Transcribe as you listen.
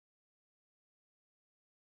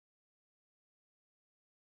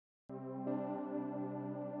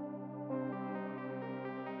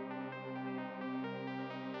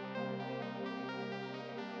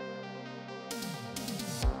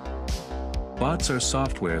Bots are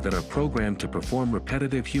software that are programmed to perform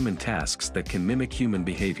repetitive human tasks that can mimic human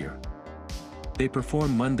behavior. They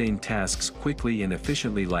perform mundane tasks quickly and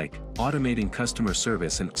efficiently, like automating customer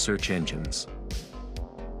service and search engines.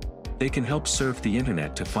 They can help surf the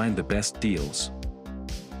internet to find the best deals.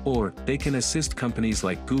 Or, they can assist companies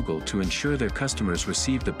like Google to ensure their customers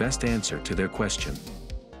receive the best answer to their question.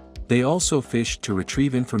 They also phish to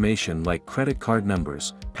retrieve information like credit card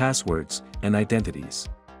numbers, passwords, and identities.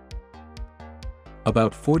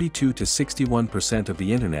 About 42 to 61% of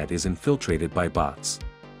the internet is infiltrated by bots.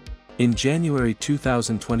 In January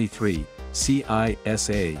 2023,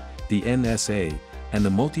 CISA, the NSA, and the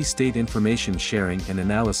Multi-State Information Sharing and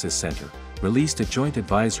Analysis Center released a joint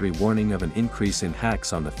advisory warning of an increase in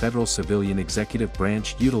hacks on the federal civilian executive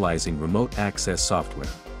branch utilizing remote access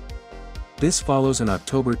software. This follows an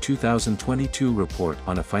October 2022 report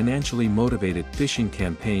on a financially motivated phishing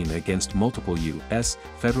campaign against multiple U.S.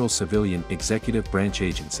 federal civilian executive branch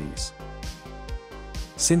agencies.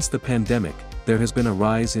 Since the pandemic, there has been a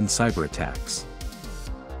rise in cyber attacks.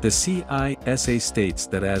 The CISA states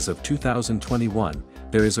that as of 2021,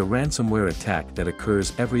 there is a ransomware attack that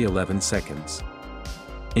occurs every 11 seconds.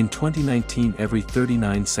 In 2019, every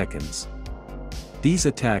 39 seconds. These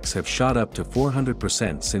attacks have shot up to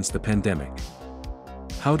 400% since the pandemic.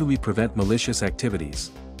 How do we prevent malicious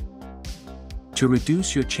activities? To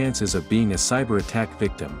reduce your chances of being a cyber attack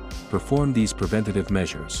victim, perform these preventative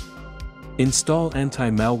measures. Install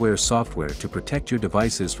anti-malware software to protect your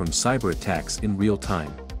devices from cyber attacks in real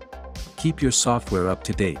time. Keep your software up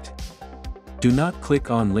to date. Do not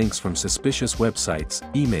click on links from suspicious websites,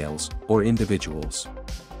 emails, or individuals.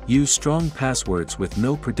 Use strong passwords with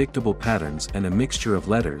no predictable patterns and a mixture of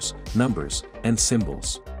letters, numbers, and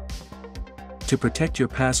symbols. To protect your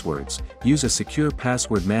passwords, use a secure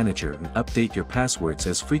password manager and update your passwords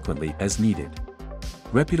as frequently as needed.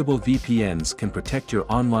 Reputable VPNs can protect your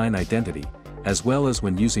online identity, as well as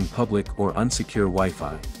when using public or unsecure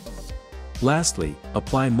Wi-Fi. Lastly,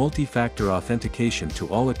 apply multi-factor authentication to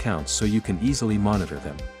all accounts so you can easily monitor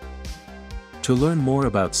them. To learn more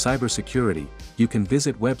about cybersecurity, you can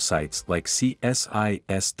visit websites like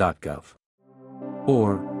csis.gov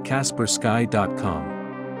or CasperSky.com.